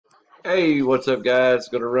Hey, what's up, guys?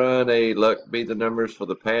 Gonna run a luck be the numbers for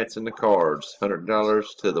the Pats and the Cards.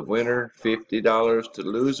 $100 to the winner, $50 to the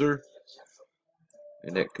loser,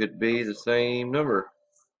 and it could be the same number.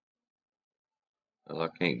 Well, I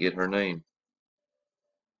can't get her name.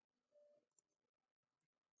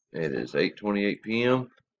 It is 8:28 p.m.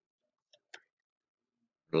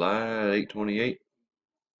 July 8/28.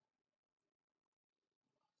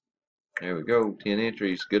 There we go. 10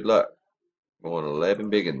 entries. Good luck. Going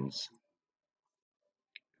 11 biggins.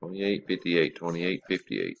 28, 58, 28,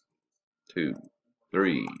 58. 2,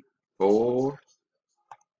 3, 4,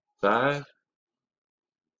 5,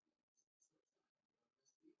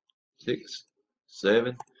 6,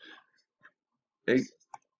 7, 8,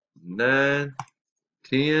 9,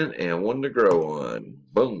 10, and one to grow on.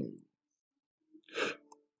 Boom.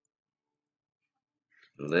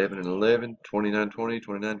 11 and 11, 29, 20,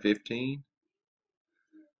 29, 15.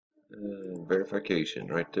 Verification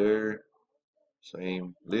right there.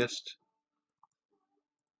 Same list.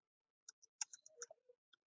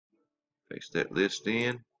 Paste that list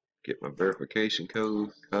in. Get my verification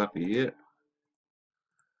code. Copy it.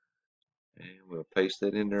 And we'll paste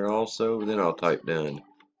that in there also. Then I'll type done.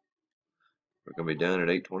 We're going to be done at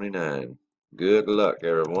 8:29. Good luck,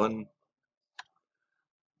 everyone.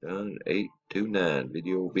 Done at 8:29.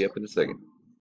 Video will be up in a second.